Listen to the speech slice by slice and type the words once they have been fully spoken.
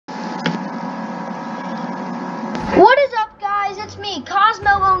What is up, guys? It's me,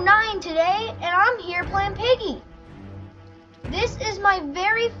 Cosmo09 today, and I'm here playing Piggy. This is my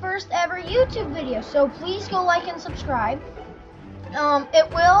very first ever YouTube video, so please go like and subscribe. It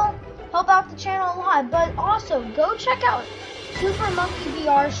will help out the channel a lot, but also go check out Super Monkey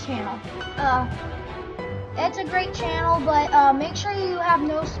VR's channel. It's a great channel, but make sure you have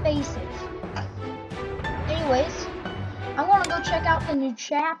no spaces. Anyways, I want to go check out the new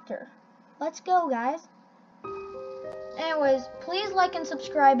chapter. Let's go, guys. Anyways, please like and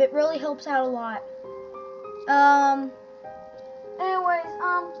subscribe. It really helps out a lot.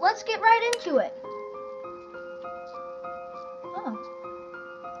 Let's get right into it. Oh,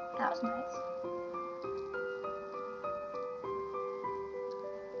 that was nice.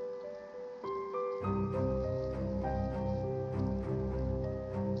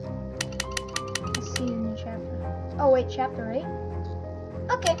 Let's see the new chapter. Oh wait, chapter 8?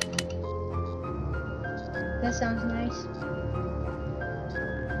 Okay. That sounds nice.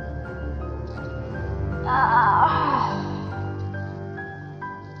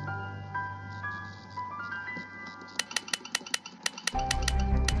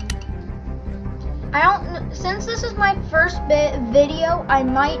 Since this is my first video, I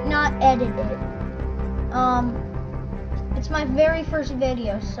might not edit it. It's my very first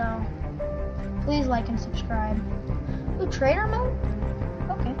video, so please like and subscribe. Ooh, trader mode?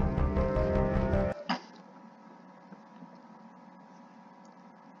 Okay.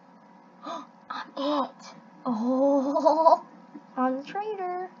 I'm it. Oh, I'm the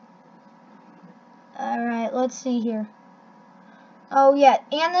trader. Alright, let's see here. Oh yeah,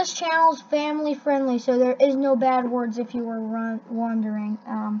 and this channel is family friendly, so there is no bad words if you were wondering.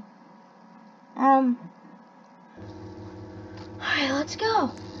 Alright, let's go.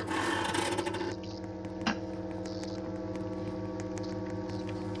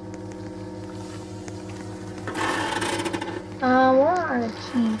 Where are the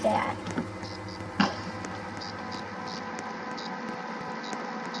keys at?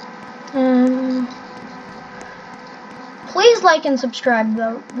 Please like and subscribe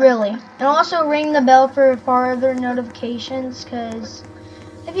though, really. And also ring the bell for further notifications, because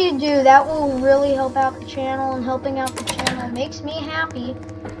if you do, that will really help out the channel, and helping out the channel makes me happy,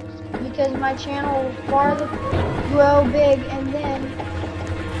 because my channel will farther grow big, and then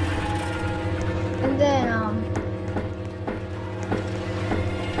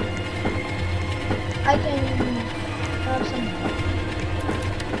I can have some.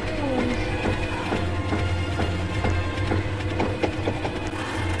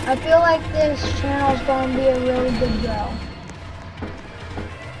 I feel like this channel is going to be a really good go.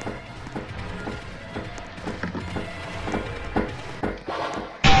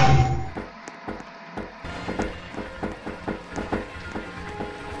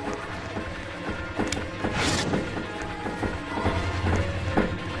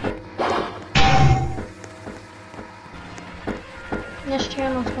 This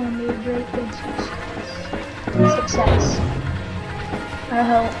channel is going to be a great big success. I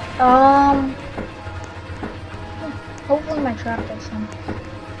hope. Hopefully my trap does some.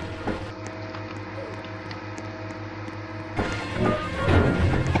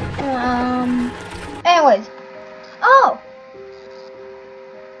 Anyways. Oh!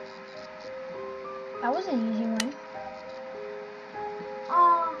 That was an easy one.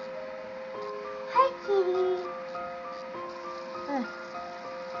 Oh. Hi, kitty.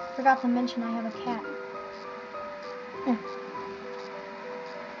 Forgot to mention I have a cat.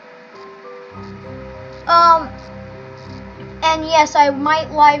 And yes, I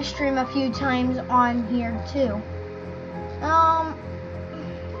might live stream a few times on here too.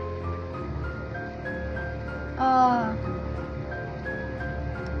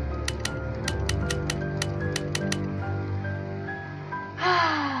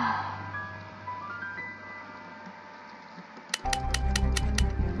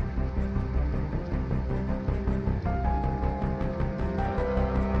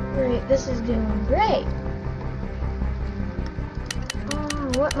 Great, this is doing great.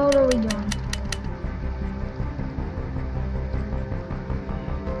 What mode are we doing?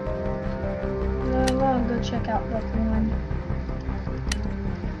 I'm gonna go check out book one.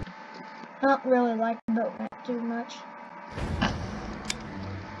 Not really like boat too much.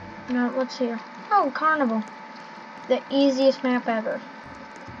 No, let's see here. Oh, Carnival. The easiest map ever.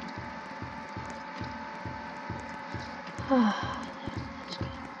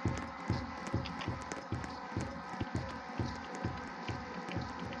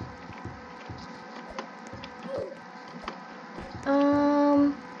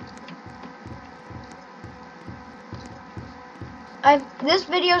 This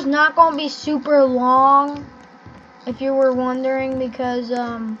video is not going to be super long, If you were wondering, because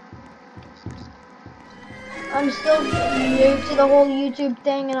I'm still new to the whole YouTube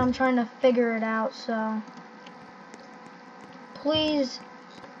thing and I'm trying to figure it out, so please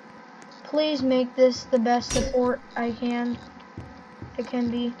make this the best support it can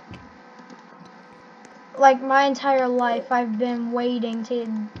be. Like, my entire life I've been waiting to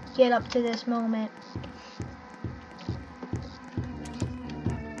get up to this moment.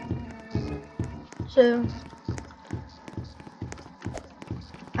 So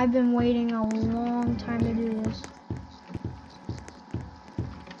I've been waiting a long time to do this.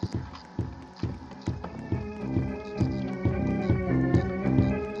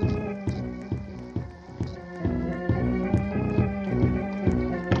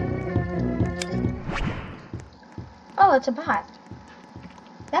 Oh, it's a bot.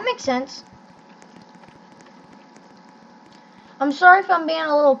 That makes sense. I'm sorry if I'm being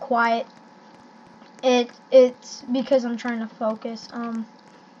a little quiet. It's because I'm trying to focus.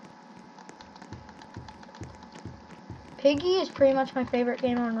 Piggy is pretty much my favorite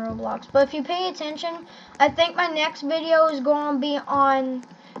game on Roblox. But if you pay attention, I think my next video is going to be on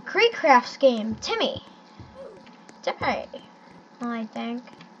Creecraft's game, Timmy. I think.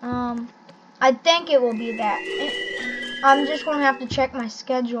 I think it will be that. I'm just going to have to check my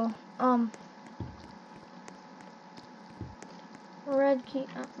schedule. Red key,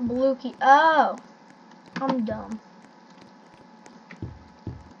 blue key. Oh, I'm dumb.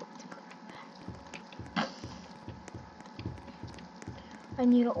 I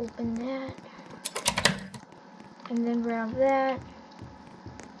need to open that. And then grab that.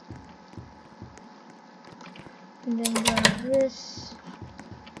 And then grab this.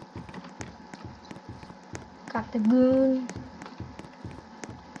 Got the goon.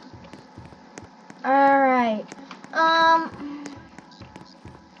 Alright. I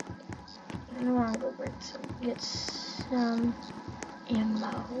want to go get some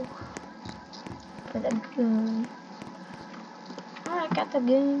ammo for the goon. Alright, got the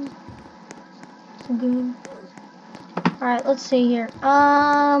goon. Alright, let's see here.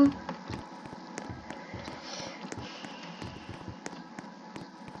 Oh.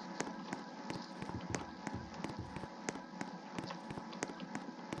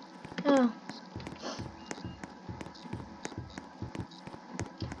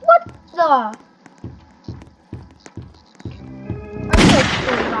 What the? Are you a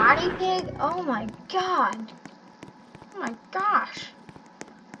karate pig? Oh my god. Oh my gosh.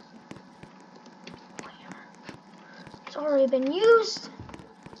 It's already been used.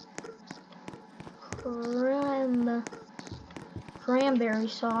 Cranberry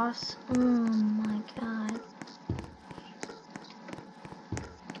sauce. Oh my god.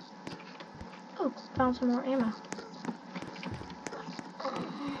 Oh, found some more ammo.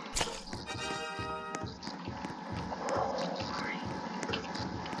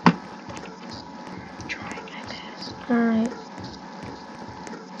 Alright.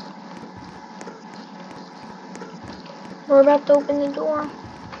 We're about to open the door.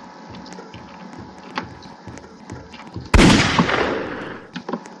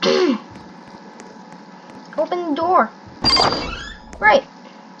 Open the door. Right.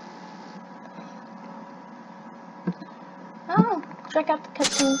 Oh, check out the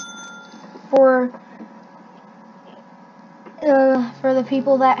cutscenes for the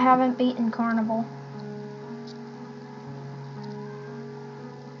people that haven't beaten Carnival.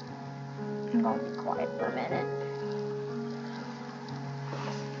 I'm gonna be quiet for a minute.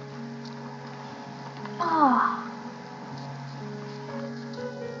 Ah.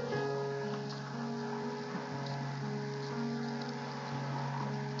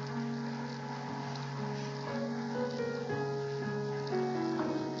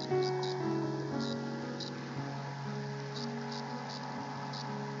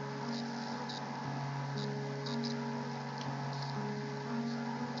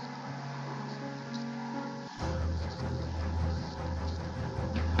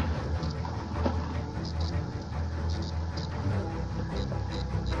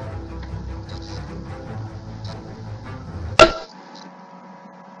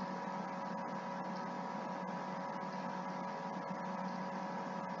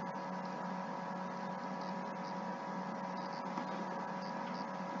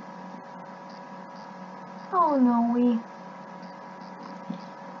 Oh no,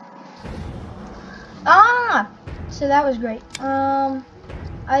 so that was great.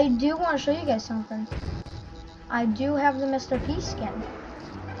 I do want to show you guys something. I do have the Mr. P skin.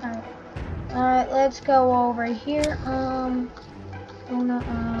 Alright, let's go over here.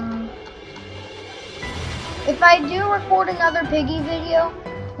 If I do record another piggy video,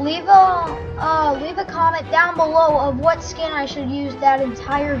 leave a comment down below of what skin I should use that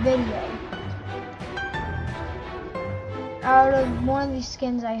entire video out of one of these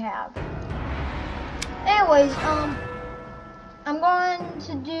skins I have. Anyways, I'm going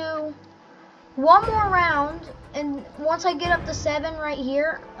to do one more round, and once I get up to 7 right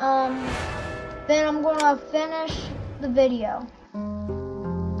here, then I'm gonna finish the video.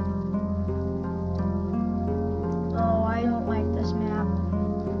 Oh, I don't like this map.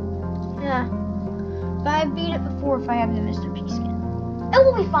 Yeah, but I beat it before if I have the Mr. P skin. It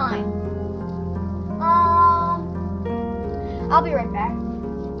will be fine. I'll be right back.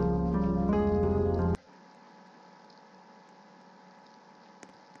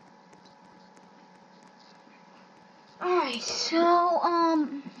 Alright, so,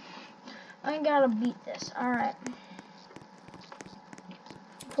 I gotta beat this. Alright.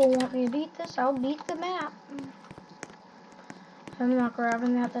 People want me to beat this, I'll beat the map. I'm not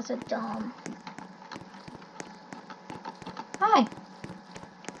grabbing that, that's a dumb. Hi.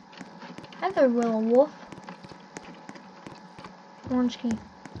 Hi there, little wolf. Orange key.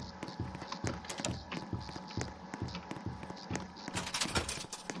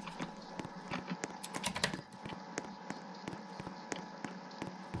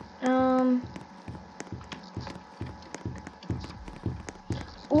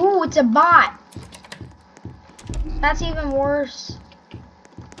 Ooh, it's a bot. That's even worse.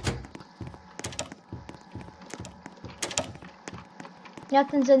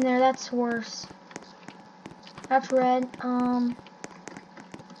 Nothing's in there, that's worse. That's red. I'm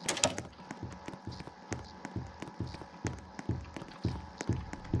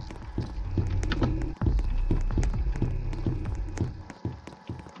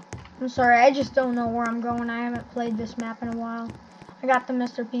sorry, I just don't know where I'm going. I haven't played this map in a while. I got the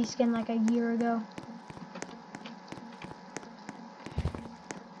Mr. P skin like a year ago.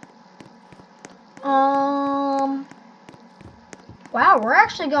 Wow, we're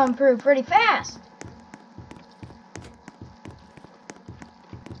actually going through pretty fast.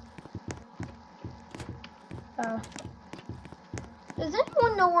 Does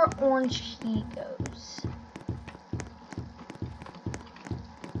anyone know where orange key goes?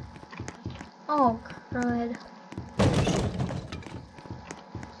 Oh, crud.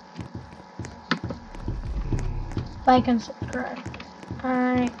 Like and subscribe.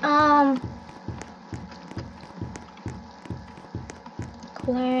 Alright,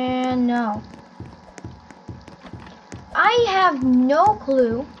 clan, no. I have no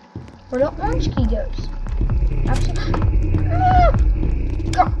clue where the orange key goes. Absolutely.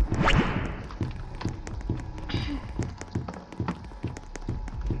 Go.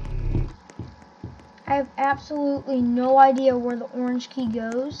 I have absolutely no idea where the orange key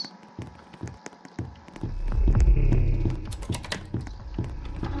goes.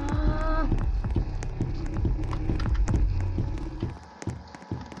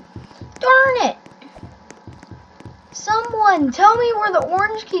 Darn it! Someone tell me where the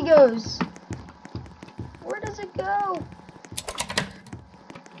orange key goes. Where does it go?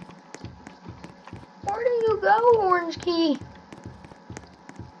 Where do you go, orange key?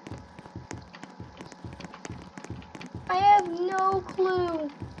 I have no clue.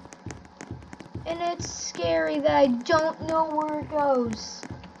 And it's scary that I don't know where it goes.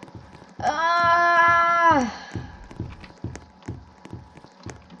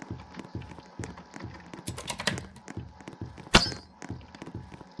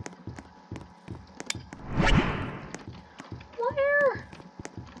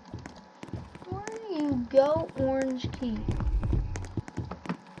 Where do you go, orange key?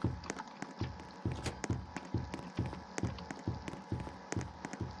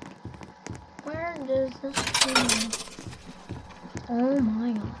 Where does this go? Oh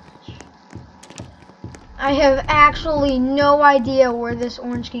my gosh. I have actually no idea where this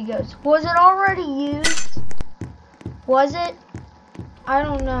orange key goes. Was it already used? Was it? I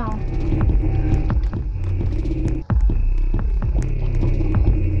don't know.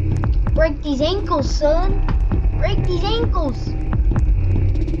 Break these ankles, son. Break these ankles.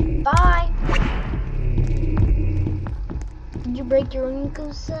 Bye. Did you break your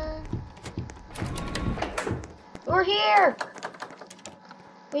ankles, son? We're here.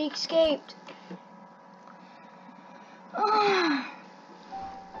 We escaped.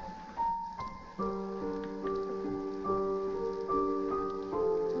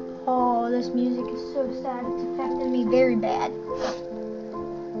 Oh, this music is so sad. It's affecting me very bad.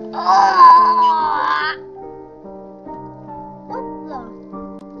 What the?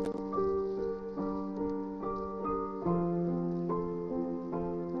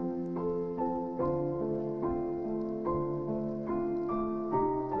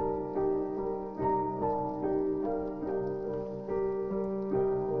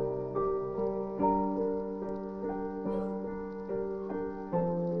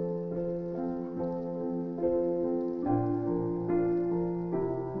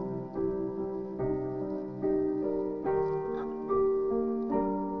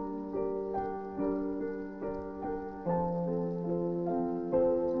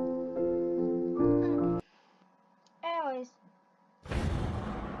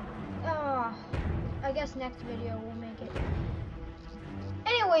 guess next video will make it.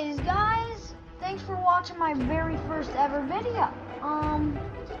 Anyways, guys, thanks for watching my very first ever video.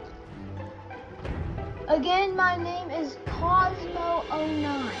 Again, my name is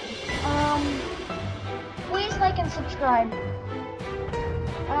Cosmo09. Please like and subscribe.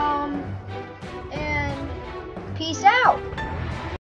 And peace out.